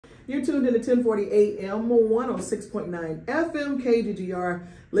You're tuned in to 1040 AM, 106.9 FM, KGGR.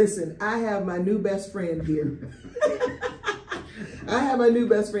 Listen, I have my new best friend here.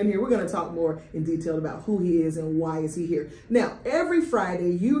 We're going to talk more in detail about who he is and why is he here. Now, every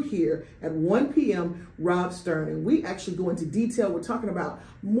Friday, you hear at 1 p.m. Rob Stern, and we actually go into detail. We're talking about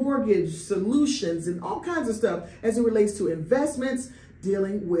mortgage solutions and all kinds of stuff as it relates to investments,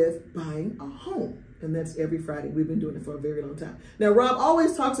 dealing with buying a home. And that's every Friday. We've been doing it for a very long time. Now, Rob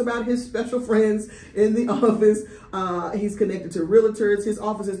always talks about his special friends in the office. He's connected to realtors. His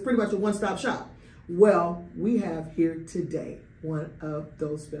office is pretty much a one-stop shop. Well, we have here today one of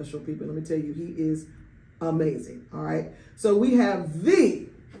those special people. Let me tell you, he is amazing. All right. So we have the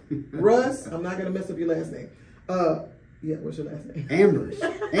Russ. I'm not going to mess up your last name. Yeah, what's your last name? Ambers.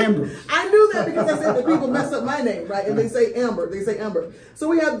 Ambers. I knew that because I said that people mess up my name, right? And they say Amber. They say Amber. So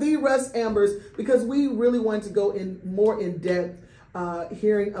we have the Russ Ambers because we really wanted to go in more in depth,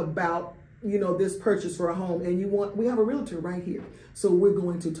 hearing about, you know, this purchase for a home. And we have a realtor right here. So we're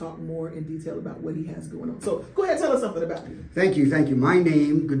going to talk more in detail about what he has going on. So go ahead, tell us something about you. Thank you. Thank you.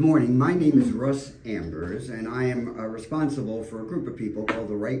 Good morning. My name is Russ Ambers, and I am responsible for a group of people called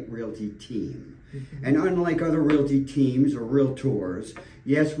the Realty team. And unlike other realty teams or realtors,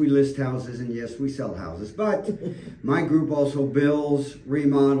 yes, we list houses and yes, we sell houses. But my group also builds,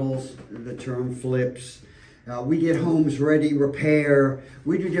 remodels, the term flips. We get homes ready, repair.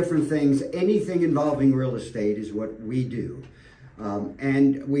 We do different things. Anything involving real estate is what we do.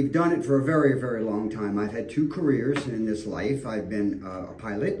 And we've done it for a very, very long time. I've had 2 careers in this life. I've been a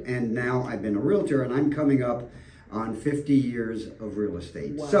pilot, and now I've been a realtor, and I'm coming up on 50 years of real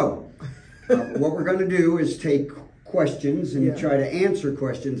estate. Wow. So what we're going to do is take questions and try to answer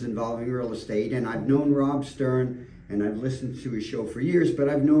questions involving real estate. And I've known Rob Stern, and I've listened to his show for years, but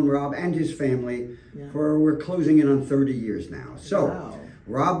I've known Rob and his family we're closing in on 30 years now. So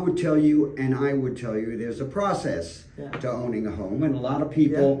Rob would tell you, and I would tell you, there's a process to owning a home. And a lot of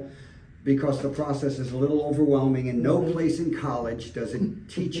people, because the process is a little overwhelming, and no place in college does it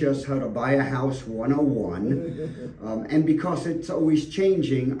teach us how to buy a house 101. And because it's always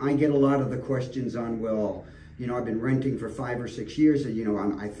changing, I get a lot of the questions on, well, you know, I've been renting for 5 or 6 years, and, you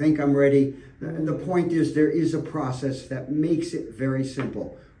know, I think I'm ready. The point is, there is a process that makes it very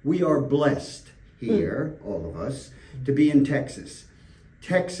simple. We are blessed here, all of us, to be in Texas.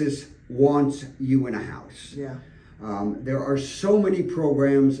 Texas wants you in a house. There are so many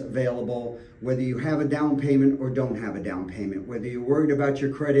programs available, whether you have a down payment or don't have a down payment, whether you're worried about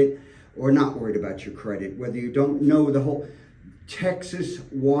your credit or not worried about your credit, whether you don't know the whole... Texas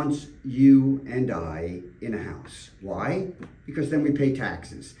wants you and I in a house. Why? Because then we pay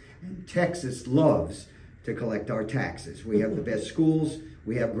taxes. And Texas loves to collect our taxes. We have the best schools.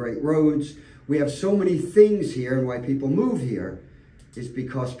 We have great roads. We have so many things here, and why people move here is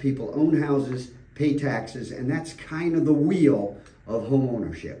because people own houses, pay taxes, and that's kind of the wheel of home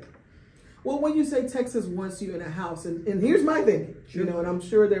ownership. Well, when you say Texas wants you in a house, and here's my thing, you know, and I'm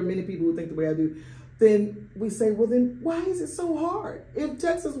sure there are many people who think the way I do, then we say, well, then why is it so hard? If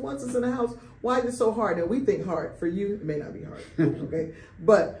Texas wants us in a house, why is it so hard? Now, we think hard. For you, it may not be hard, okay?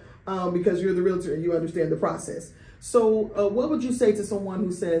 But because you're the realtor and you understand the process. So what would you say to someone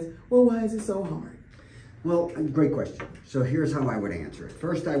who says, well, why is it so hard? Well, great question. So here's how I would answer it.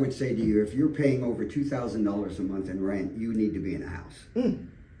 First, I would say to you, if you're paying over $2,000 a month in rent, you need to be in a house.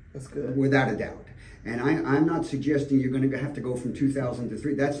 That's good. Without a doubt. And I'm not suggesting you're going to have to go from $2,000 to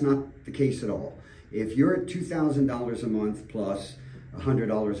 $3,000. That's not the case at all. If you're at $2,000 a month plus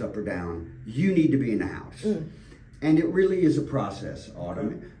 $100 up or down, you need to be in a house. And it really is a process,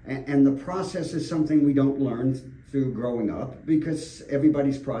 Autumn. And the process is something we don't learn through growing up, because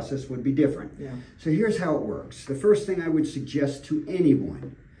everybody's process would be different. So here's how it works. The first thing I would suggest to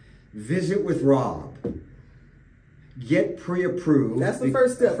anyone, visit with Rob. Get pre-approved. That's the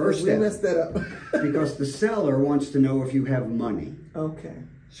first step. First step. We messed that up. Because the seller wants to know if you have money. Okay.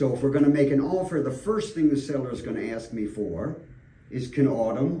 So if we're going to make an offer, the first thing the seller is going to ask me for is, can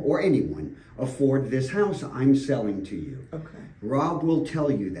Autumn or anyone afford this house I'm selling to you? Okay. Rob will tell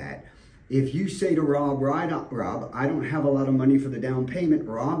you that. If you say to Rob, Rob, I don't have a lot of money for the down payment,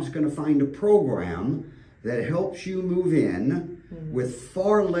 Rob's going to find a program that helps you move in with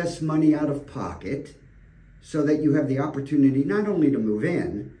far less money out of pocket, so that you have the opportunity not only to move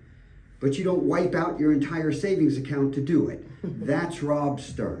in, but you don't wipe out your entire savings account to do it. That's Rob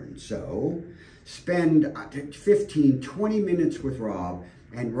Stern. So spend 15, 20 minutes with Rob,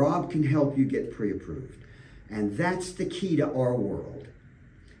 and Rob can help you get pre-approved. And that's the key to our world.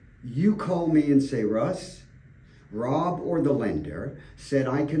 You call me and say, Russ, Rob or the lender said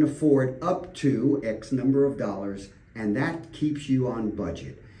I can afford up to X number of dollars, and that keeps you on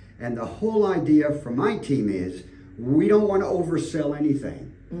budget. And the whole idea from my team is we don't want to oversell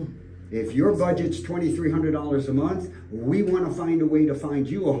anything. If your budget's $2,300 a month, we want to find a way to find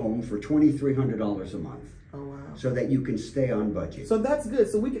you a home for $2,300 a month. Oh, wow. So that you can stay on budget. So that's good.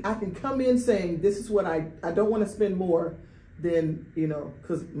 So I can come in saying, this is what I don't want to spend more than, you know,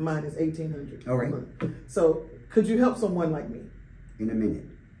 because mine is $1,800. All right. So could you help someone like me? In a minute.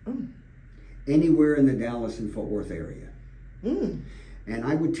 Anywhere in the Dallas and Fort Worth area. And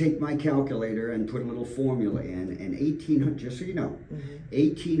I would take my calculator and put a little formula in, and $1,800, just so you know,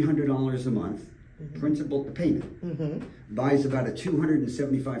 $1,800 a month, principal payment, buys about a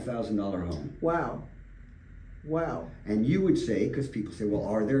 $275,000 home. Wow. Wow. And you would say, because people say, well,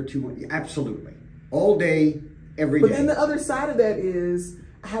 are there two? Absolutely. All day, every day. But then the other side of that is,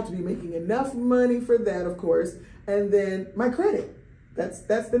 I have to be making enough money for that, of course, and then my credit. That's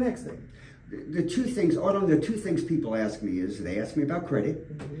the next thing. The two things, Autumn, the two things people ask me is, they ask me about credit,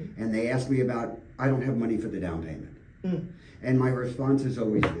 and they ask me about, I don't have money for the down payment. And my response is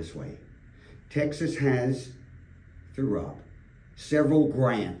always this way. Texas has, through Rob, several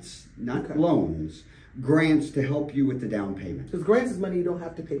grants, not loans, grants to help you with the down payment. Because grants is money you don't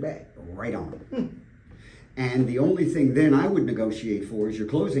have to pay back. Right on. And the only thing then I would negotiate for is your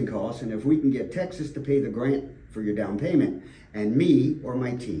closing costs, and if we can get Texas to pay the grant for your down payment, and me or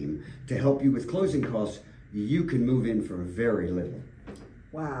my team to help you with closing costs, you can move in for very little.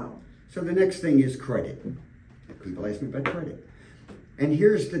 Wow. So the next thing is credit. People ask me about credit. And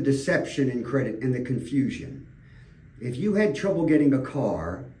here's the deception in credit and the confusion. If you had trouble getting a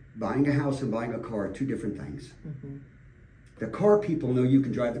car, buying a house and buying a car are two different things. The car people know you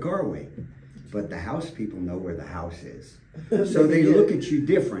can drive the car away, but the house people know where the house is. So they look at you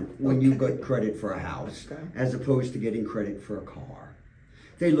different when you get credit for a house as opposed to getting credit for a car.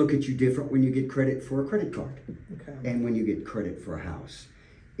 They look at you different when you get credit for a credit card and when you get credit for a house.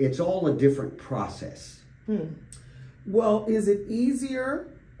 It's all a different process. Well, is it easier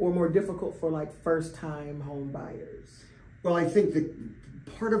or more difficult for like first-time home buyers? Well, I think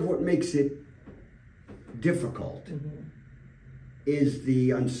that part of what makes it difficult is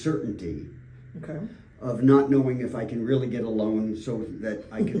the uncertainty of not knowing if I can really get a loan so that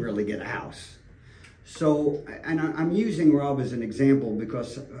I can really get a house. So, and I'm using Rob as an example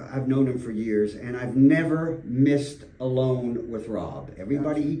because I've known him for years and I've never missed a loan with Rob.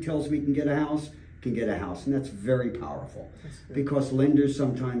 Everybody he tells me can get a house, and that's very powerful because lenders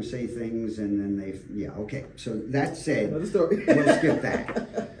sometimes say things and then okay. So that said, another story. We'll skip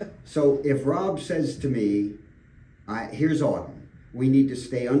that. So if Rob says to me, here's Autumn, we need to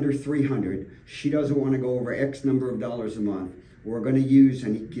stay under 300. She doesn't want to go over X number of dollars a month. We're going to use,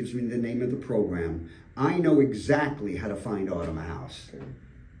 and he gives me the name of the program. I know exactly how to find Autumn a house.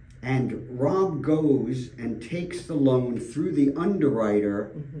 And Rob goes and takes the loan through the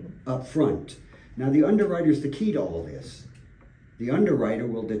underwriter up front. Now, the underwriter is the key to all this. The underwriter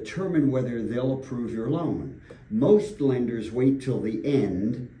will determine whether they'll approve your loan. Most lenders wait till the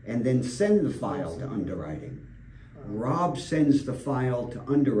end and then send the file to underwriting. Rob sends the file to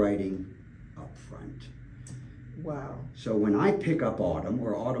underwriting up front. Wow. So when I pick up Autumn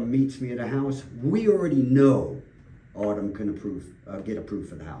or Autumn meets me at a house, we already know Autumn can get approved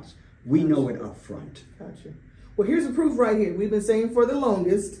for the house. We know it up front. Gotcha. Well, here's the proof right here. We've been saying for the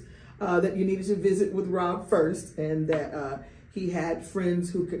longest that you needed to visit with Rob first and that he had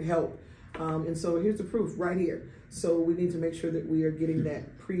friends who could help. And so here's the proof right here. So we need to make sure that we are getting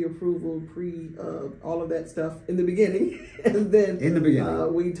that pre-approval, all of that stuff in the beginning. And then in the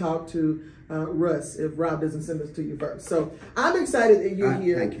beginning, we talk to Russ if Rob doesn't send us to you first. So I'm excited that you're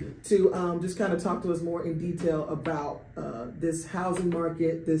here to just kind of talk to us more in detail about this housing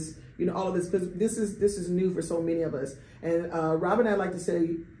market, this, all of this, because this is new for so many of us. And Rob and I like to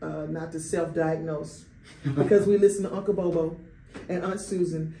say not to self-diagnose because we listen to Uncle Bobo and Aunt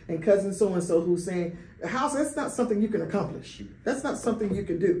Susan and cousin so-and-so who's saying, a house, that's not something you can accomplish. That's not something you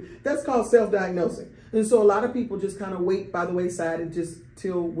can do. That's called self-diagnosing. And so a lot of people just kind of wait by the wayside and just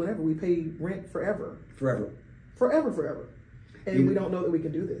till whenever we pay rent forever. Forever. And we don't know that we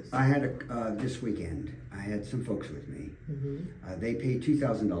can do this. I had this weekend, I had some folks with me. They pay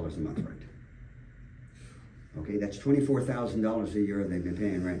 $2,000 a month rent. Okay, that's $24,000 a year they've been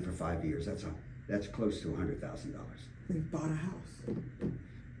paying rent for 5 years. That's close to $100,000. They bought a house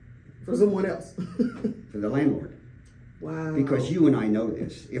for someone else. For the landlord. Wow. Because you and I know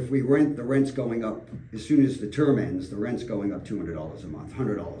this. If we rent, the rent's going up. As soon as the term ends, the rent's going up $200 a month,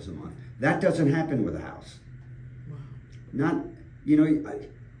 $100 a month. That doesn't happen with a house. Wow. Not,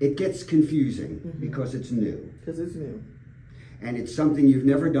 it gets confusing because it's new. Because it's new. and it's something you've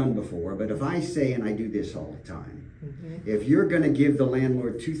never done before, but if I say, and I do this all the time, if you're going to give the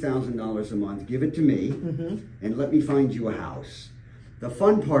landlord $2,000 a month, give it to me, and let me find you a house. The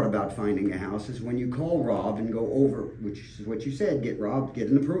fun part about finding a house is when you call Rob and go over, which is what you said, get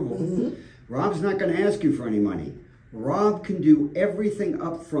an approval. Rob's not going to ask you for any money. Rob can do everything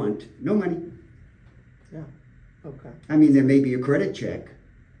up front, no money. Yeah, okay. I mean, there may be a credit check.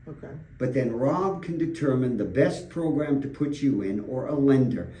 Okay. But then Rob can determine the best program to put you in, or a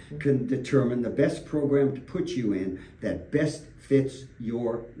lender can determine the best program to put you in that best fits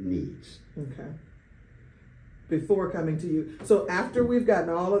your needs. Okay. Before coming to you. So after we've gotten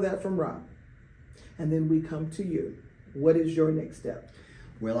all of that from Rob, and then we come to you, what is your next step?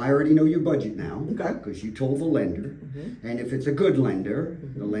 Well, I already know your budget now, okay, because you told the lender. And if it's a good lender,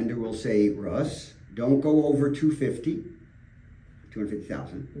 the lender will say, Russ, don't go over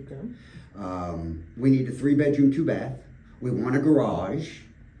 $250,000. Okay. We need a 3-bedroom, 2-bath. We want a garage,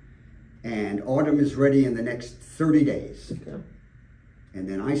 and autumn is ready in the next 30 days. Okay. And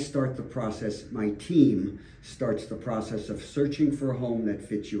then I start the process, my team starts the process of searching for a home that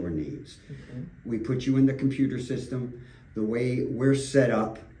fits your needs. Okay. We put you in the computer system. The way we're set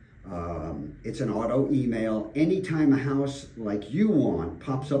up, it's an auto email. Anytime a house like you want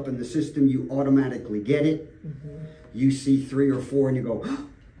pops up in the system, you automatically get it. You see 3 or 4 and you go, oh,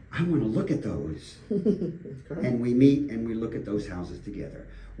 I want to look at those. Okay. And we meet and we look at those houses together.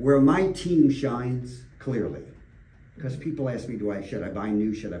 Where my team shines clearly, because people ask me, should I buy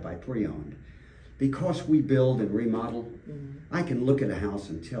new, should I buy pre-owned? Because we build and remodel, I can look at a house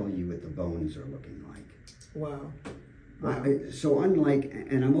and tell you what the bones are looking like. Wow. So unlike,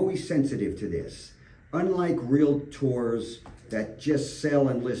 and I'm always sensitive to this, unlike realtors that just sell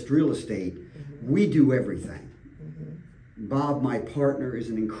and list real estate, we do everything. Bob, my partner, is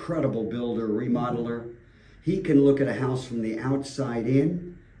an incredible builder, remodeler. He can look at a house from the outside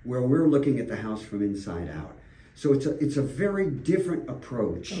in, where we're looking at the house from inside out. So it's a very different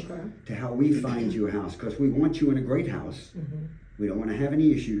approach to how we find you a house, because we want you in a great house. We don't want to have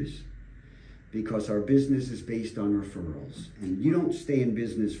any issues, because our business is based on referrals. And you don't stay in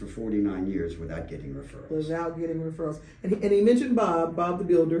business for 49 years without getting referrals. Without getting referrals. And he mentioned Bob the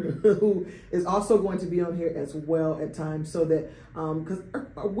builder, who is also going to be on here as well at times, so that, because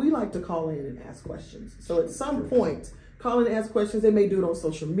we like to call in and ask questions. So at some point, call in and ask questions. They may do it on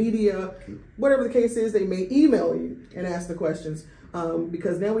social media, whatever the case is. They may email you and ask the questions.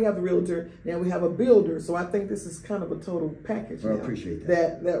 Because now we have the realtor, now we have a builder. So I think this is kind of a total package. Well, I appreciate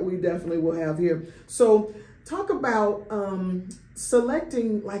that. That we definitely will have here. So talk about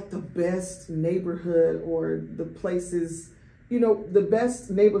selecting like the best neighborhood, or the places, the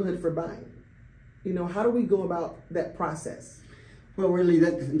best neighborhood for buying. How do we go about that process? Well, really,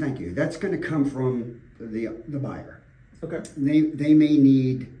 thank you. That's going to come from the buyer. Okay. They may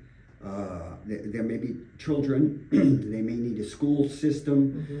need, there may be children, they may need a school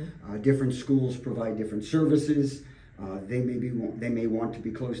system. Different schools provide different services. They may want to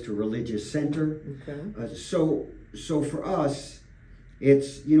be close to a religious center. Okay. So for us,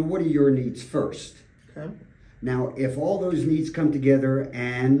 it's, what are your needs first? Okay. Now, if all those needs come together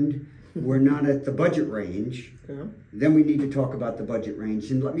and we're not at the budget range, then we need to talk about the budget range.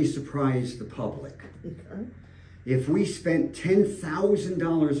 And let me surprise the public. Okay. If we spent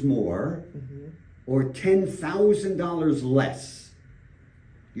 $10,000 more or $10,000 less,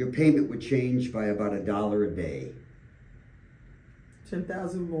 your payment would change by about $1 a day.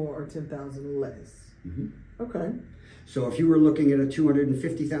 10,000 more or 10,000 less. Okay. So if you were looking at a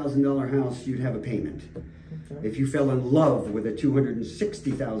 $250,000 house, you'd have a payment. Okay. If you fell in love with a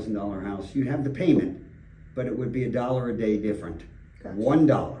 $260,000 house, you'd have the payment, but it would be $1 a day different. Gotcha.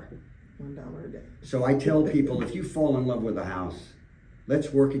 $1. $1 a day. So I tell people, if you fall in love with a house,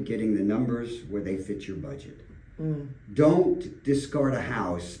 let's work at getting the numbers where they fit your budget. Don't discard a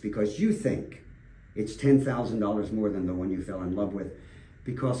house because you think it's $10,000 more than the one you fell in love with.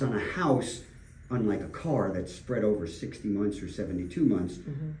 Because on a house, unlike a car that's spread over 60 months or 72 months,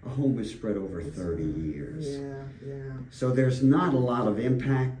 a home is spread over 30 years. Yeah. So there's not a lot of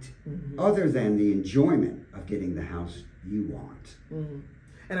impact other than the enjoyment of getting the house you want.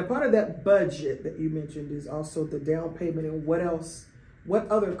 And a part of that budget that you mentioned is also the down payment, and what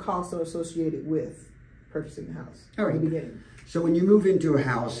other costs are associated with purchasing a house in the beginning. So when you move into a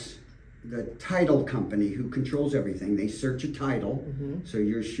house, the title company who controls everything, they search a title, so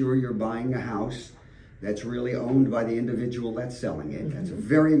you're sure you're buying a house that's really owned by the individual that's selling it. That's a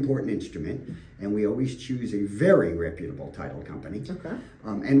very important instrument, and we always choose a very reputable title company. Okay.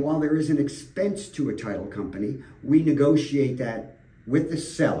 And while there is an expense to a title company, we negotiate that with the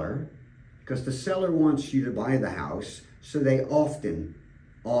seller, because the seller wants you to buy the house So they often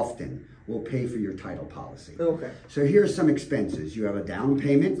will pay for your title policy. Okay. So here's some expenses. You have a down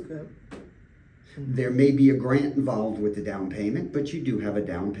payment. Okay. There may be a grant involved with the down payment, but you do have a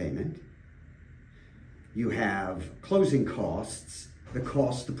down payment. You have closing costs, the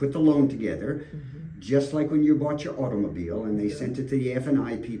cost to put the loan together, just like when you bought your automobile and they sent it to the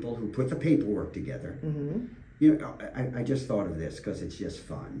F&I people who put the paperwork together. You know, I just thought of this because it's just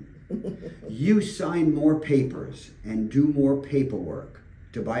fun. You sign more papers and do more paperwork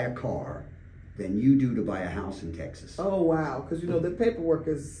to buy a car than you do to buy a house in Texas. Oh, wow. Because, you know, the paperwork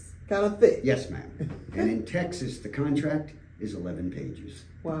is kind of thick. Yes, ma'am. And in Texas, the contract is 11 pages.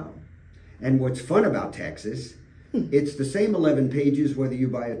 Wow. And what's fun about Texas, it's the same 11 pages whether you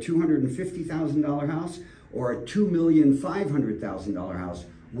buy a $250,000 house or a $2,500,000 house.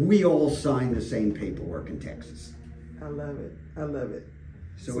 We all sign the same paperwork in Texas. I love it. I love it.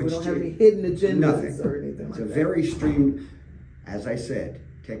 So we it's don't have any hidden agendas nothing. or anything like that. It's a very stream, as I said,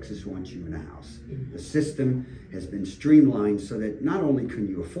 Texas wants you in a house. The system has been streamlined so that not only can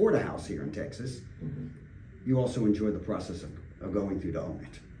you afford a house here in Texas, you also enjoy the process of going through to own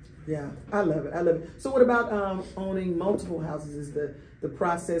it. Yeah, I love it. I love it. So what about owning multiple houses? Is the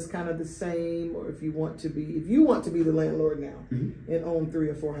process kind of the same, or if you want to be the landlord now and own 3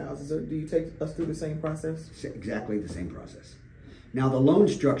 or 4 houses, or do you take us through the same process? Exactly the same process. Now the loan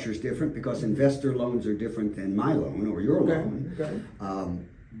structure is different because investor loans are different than my loan or your loan. Okay.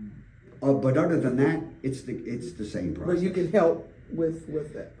 But other than that, it's the same process. But you can help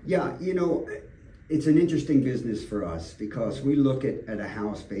with that. Yeah, you know, it's an interesting business for us because we look at a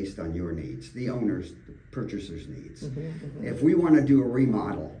house based on your needs, the owner's, the purchaser's needs. If we want to do a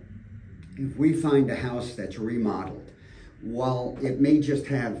remodel, if we find a house that's remodeled, while it may just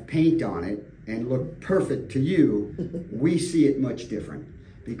have paint on it and look perfect to you, we see it much different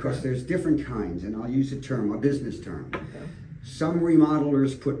because there's different kinds, and I'll use a business term. Some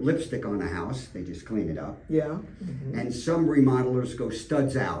remodelers put lipstick on a house, they just clean it up. Yeah. And some remodelers go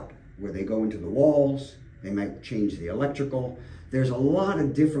studs out, where they go into the walls, they might change the electrical. There's a lot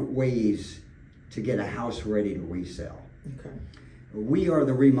of different ways to get a house ready to resell. Okay. We are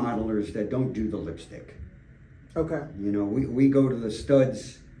the remodelers that don't do the lipstick. Okay. You know, we go to the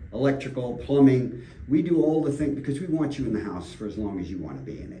studs, electrical, plumbing. We do all the things because we want you in the house for as long as you want to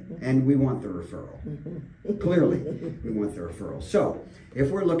be in it. And we want the referral. Clearly, we want the referral. So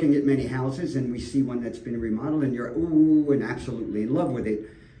if we're looking at many houses and we see one that's been remodeled and you're ooh and absolutely in love with it,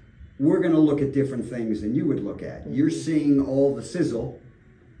 we're going to look at different things than you would look at. You're seeing all the sizzle,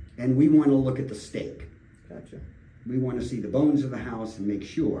 and we want to look at the steak. Gotcha. We want to see the bones of the house and make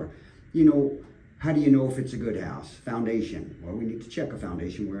sure. You know, how do you know if it's a good house? Foundation. Well, we need to check a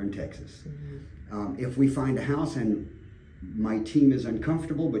foundation. We're in Texas. If we find a house and my team is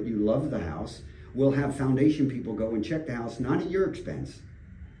uncomfortable, but you love the house, we'll have foundation people go and check the house, not at your expense.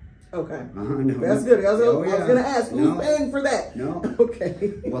 Okay. No. That's good. I was going to ask, who's paying for that? No.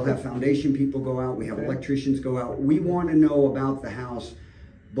 Okay. We'll have foundation people go out. We have electricians go out. We want to know about the house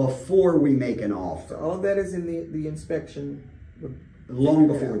before we make an offer. So all of that is in the inspection? Long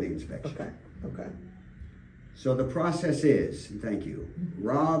before the inspection. Okay. Okay. So the process is, thank you,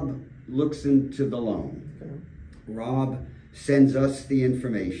 Rob looks into the loan. Okay. Rob sends us the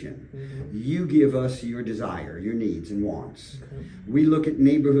information. You give us your desire, your needs and wants. Okay. We look at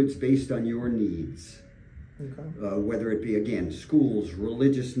neighborhoods based on your needs. Okay. Whether it be, again, schools,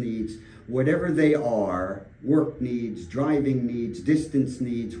 religious needs, whatever they are, work needs, driving needs, distance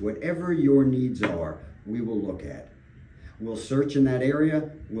needs, whatever your needs are, we will look at. We'll search in that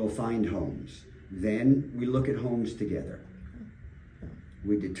area, we'll find homes. Then we look at homes together.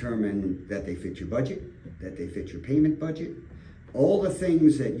 We determine that they fit your budget, that they fit your payment budget, all the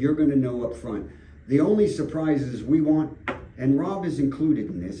things that you're going to know up front. The only surprises we want, and Rob is included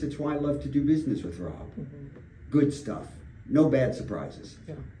in this, it's why I love to do business with Rob. Good stuff, no bad surprises.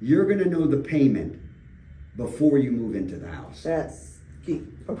 Yeah. You're going to know the payment before you move into the house. That's key.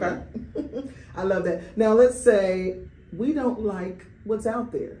 Okay. I love that. Now let's say we don't like what's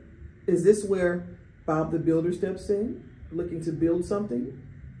out there. Is this where Bob the Builder steps in? Looking to build something?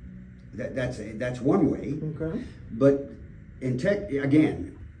 That's one way. Okay. But in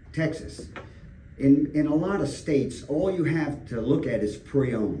Texas, in a lot of states, all you have to look at is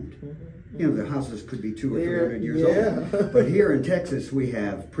pre-owned. You know, the houses could be 200 or 300 years old. But here in Texas, we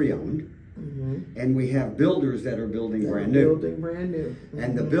have pre-owned, and we have builders that are building brand new.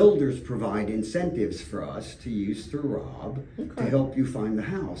 And the builders provide incentives for us to use through Rob to help you find the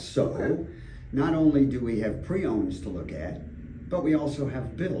house. So not only do we have pre-owns to look at, but we also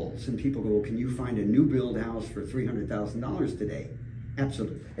have builds. And people go, well, can you find a new build house for $300,000 today?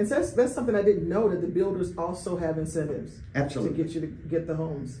 Absolutely. And so that's something I didn't know, that the builders also have incentives. Absolutely. To get you to get the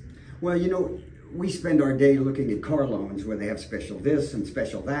homes. Well, you know, we spend our day looking at car loans where they have special this and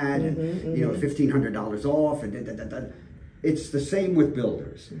special that, and you know, $1,500 off, and It's the same with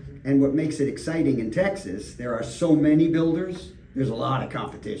builders. And what makes it exciting in Texas, there are so many builders, there's a lot of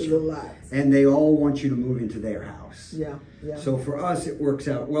competition. There's a lot. And they all want you to move into their house. Yeah, yeah. So for us, it works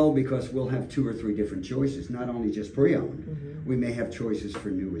out well because we'll have 2 or 3 different choices, not only just pre-owned. We may have choices for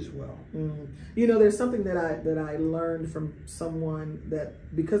new as well. You know, there's something that I learned from someone,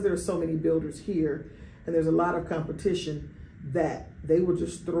 that because there are so many builders here and there's a lot of competition, that they will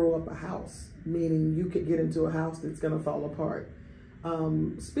just throw up a house, meaning you could get into a house that's going to fall apart.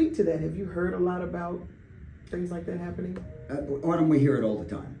 Speak to that. Have you heard a lot about things like that happening? Autumn, we hear it all the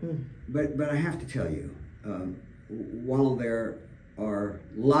time. But I have to tell you, while there are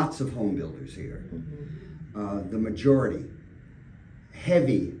lots of home builders here, the majority,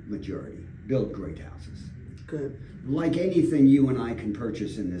 heavy majority, build great houses. Good. Like anything you and I can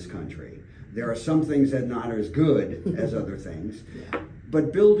purchase in this country, there are some things that are not as good as other things.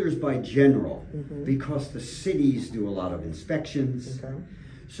 But builders by general, because the cities do a lot of inspections.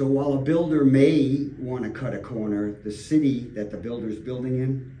 So while a builder may want to cut a corner, the city that the builder's building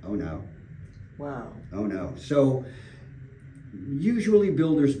in, oh no. Wow. Oh no. So usually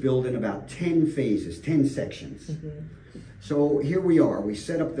builders build in about 10 phases, 10 sections. So here we are, we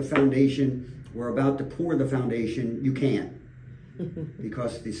set up the foundation, we're about to pour the foundation, you can't.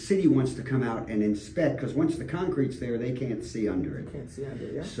 Because the city wants to come out and inspect, because once the concrete's there, they can't see under it. Can't see under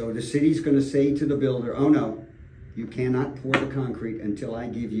it, yeah. So the city's going to say to the builder, oh no, you cannot pour the concrete until I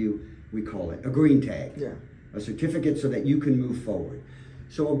give you, we call it, a green tag. A certificate so that you can move forward.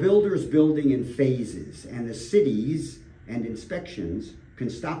 So a builder's building in phases, and the cities and inspections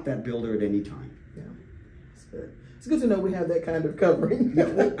can stop that builder at any time. That's good. It's good to know we have that kind of covering.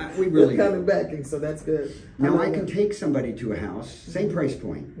 We really that kind of backing, so that's good. Now I can take somebody to a house, same price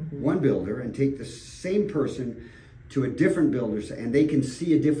point, one builder, and take the same person to a different builder, and they can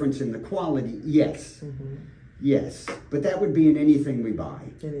see a difference in the quality, yes. Yes, but that would be in anything we buy.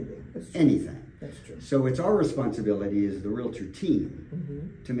 Anything. That's true. Anything. That's true. So it's our responsibility as the realtor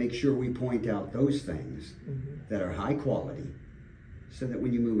team to make sure we point out those things that are high quality, so that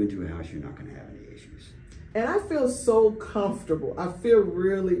when you move into a house, you're not going to have any issues. And I feel so comfortable. I feel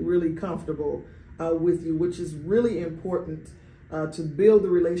really, really comfortable with you, which is really important to build the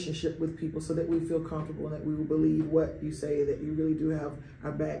relationship with people so that we feel comfortable and that we will believe what you say, that you really do have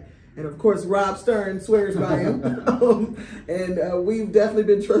our back. And of course, Rob Stern swears by him. And we've definitely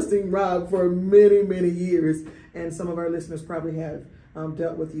been trusting Rob for many, many years. And some of our listeners probably have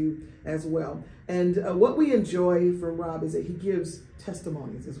dealt with you as well. And what we enjoy from Rob is that he gives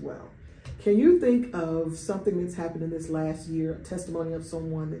testimonies as well. Can you think of something that's happened in this last year, a testimony of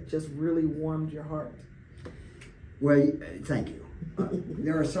someone that just really warmed your heart? Well, thank you.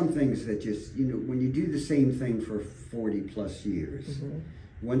 There are some things that just, you know, when you do the same thing for 40 plus years,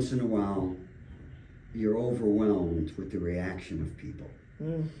 once in a while, you're overwhelmed with the reaction of people.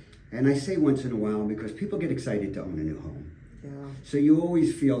 And I say once in a while because people get excited to own a new home. So you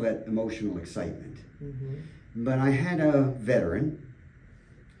always feel that emotional excitement. But I had a veteran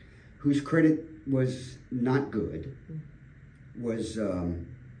whose credit was not good, was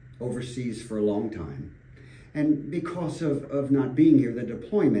overseas for a long time. And because of not being here, the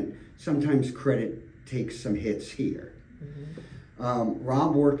deployment, sometimes credit takes some hits here.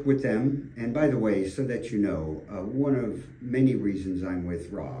 Rob worked with them, and by the way, so that you know, one of many reasons I'm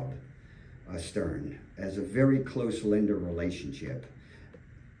with Rob Stern as a very close lender relationship.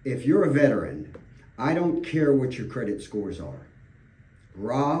 If you're a veteran, I don't care what your credit scores are.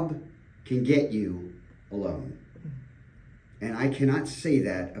 Rob can get you a loan. And I cannot say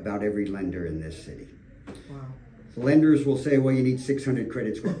that about every lender in this city. Lenders will say, well, you need 600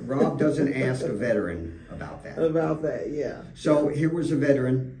 credit score. Rob doesn't ask a veteran about that. About that, yeah. So here was a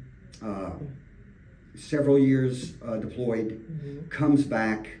veteran, several years deployed, comes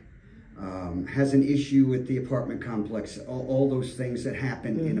back, has an issue with the apartment complex, all those things that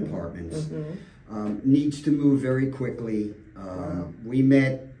happen in apartments, needs to move very quickly. We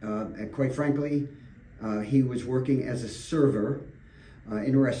met, and quite frankly, he was working as a server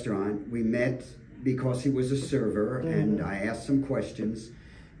in a restaurant. We met because he was a server, and I asked some questions.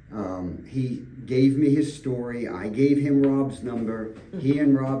 He gave me his story. I gave him Rob's number. He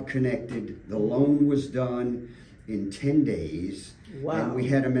and Rob connected. The loan was done in 10 days. And we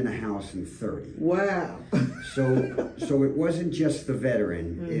had him in a house in 30. So it wasn't just the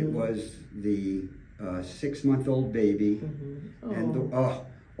veteran. It was the 6-month-old baby, and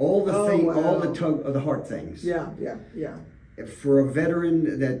all the heart things. for a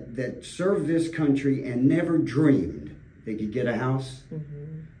veteran that served this country and never dreamed they could get a house,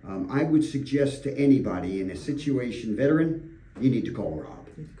 I would suggest to anybody in a situation, veteran, you need to call Rob.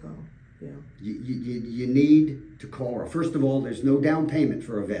 You need to call, yeah. You need to call Rob. First of all, there's no down payment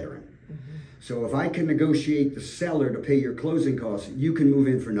for a veteran. So if I can negotiate the seller to pay your closing costs, you can move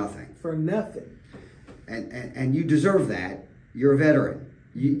in for nothing. For nothing. And you deserve that. You're a veteran.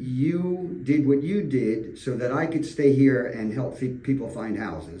 You did what you did so that I could stay here and help people find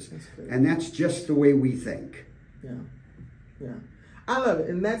houses. And that's just the way we think. Yeah, yeah. I love it.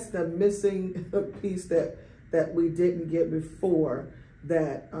 And that's the missing piece that we didn't get before,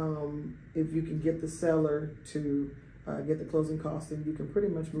 that if you can get the seller to get the closing costs, then you can pretty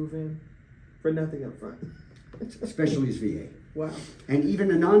much move in for nothing up front. Especially as VA. Wow. And even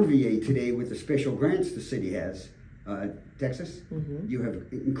a non-VA today, with the special grants the city has, Texas, you have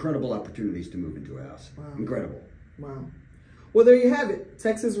incredible opportunities to move into a house. Wow. Incredible. Wow. Well, there you have it.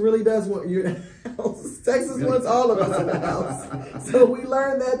 Texas really does want you in a house. Texas wants all of us in the house. So we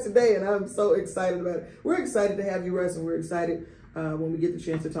learned that today, and I'm so excited about it. We're excited to have you, Russ, and we're excited when we get the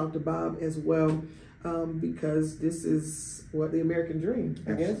chance to talk to Bob as well, because this is what the American dream,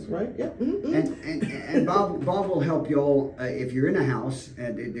 I guess, right? Yeah. And Bob will help you all if you're in a house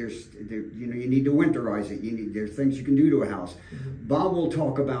and you need to winterize it. There's things you can do to a house. Bob will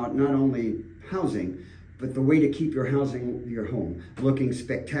talk about not only housing, but the way to keep your home looking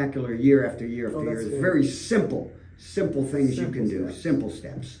spectacular year after year after year. It's very simple things you can do, simple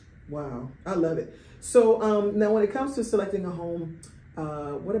steps. Wow, I love it. So now when it comes to selecting a home,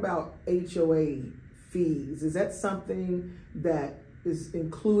 what about HOA fees? Is that something that is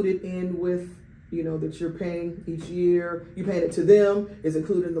included in with, that you're paying each year? You paying it to them? Is it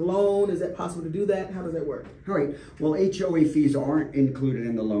included in the loan? Is that possible to do that? How does that work? All right. Well, HOA fees aren't included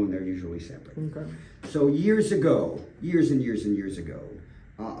in the loan. They're usually separate. Okay. So years and years ago,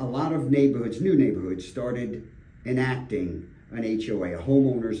 a lot of new neighborhoods started enacting an HOA, a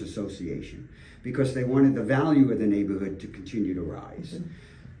homeowners association, because they wanted the value of the neighborhood to continue to rise.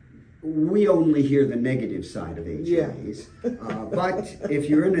 We only hear the negative side of HOAs, but if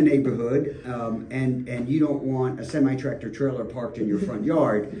you're in a neighborhood and you don't want a semi-tractor trailer parked in your front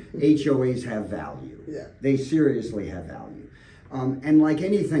yard, HOAs have value. Yeah. They seriously have value. And like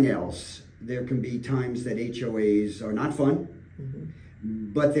anything else, there can be times that HOAs are not fun,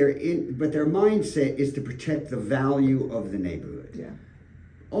 but their mindset is to protect the value of the neighborhood. Yeah.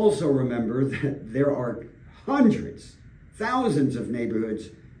 Also remember that there are hundreds, thousands of neighborhoods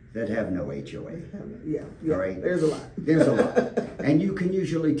that have no HOA. Yeah. All right? There's a lot. There's a lot. And you can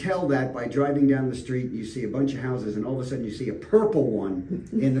usually tell that by driving down the street, you see a bunch of houses, and all of a sudden you see a purple one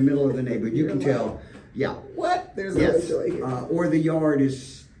in the middle of the neighborhood. You can tell, what? There's no HOA here. Or the yard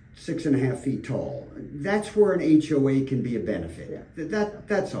is 6.5 feet tall. That's where an HOA can be a benefit. Yeah.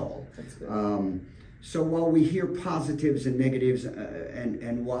 That's all. That's good. So while we hear positives and negatives,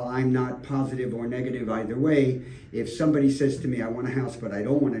 and while I'm not positive or negative either way, if somebody says to me, I want a house, but I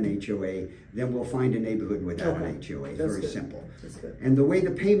don't want an HOA, then we'll find a neighborhood without an HOA. That's very simple. That's good. And the way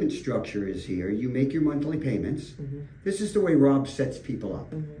the payment structure is here, you make your monthly payments. This is the way Rob sets people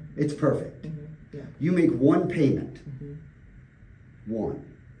up. It's perfect. Yeah. You make one payment. One.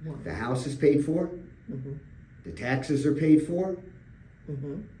 The house is paid for. The taxes are paid for.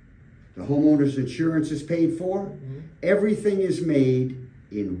 The homeowner's insurance is paid for. Everything is made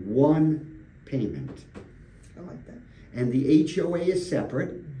in one payment. I like that. And the HOA is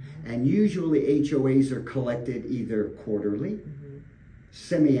separate. And usually HOAs are collected either quarterly,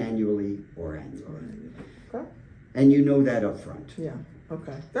 semi-annually, or annually. Okay. And you know that up front. Yeah.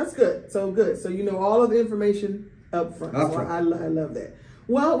 Okay. That's good. So good. So you know all of the information up front. So I love that.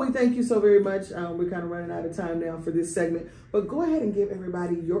 Well, we thank you so very much. We're kind of running out of time now for this segment, but go ahead and give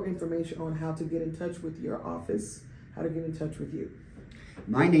everybody your information on how to get in touch with your office, how to get in touch with you.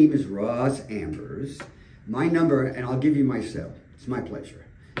 My name is Russ Ambers. My number, and I'll give you my cell, it's my pleasure,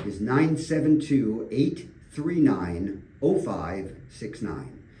 is 972-839-0569.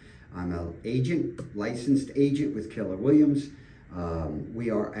 I'm an licensed agent with Keller Williams. We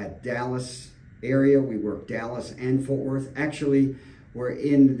are at Dallas area. We work Dallas and Fort Worth. Actually, we're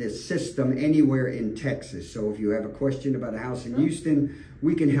in the system anywhere in Texas. So if you have a question about a house in Houston,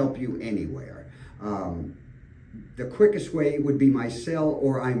 we can help you anywhere. The quickest way would be my cell,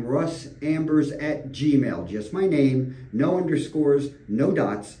 or I'm russambers@gmail. Just my name, no underscores, no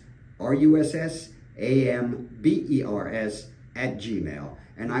dots, RUSSAMBERS@gmail.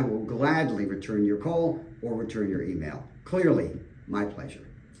 And I will gladly return your call or return your email. Clearly, my pleasure.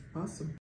 Awesome.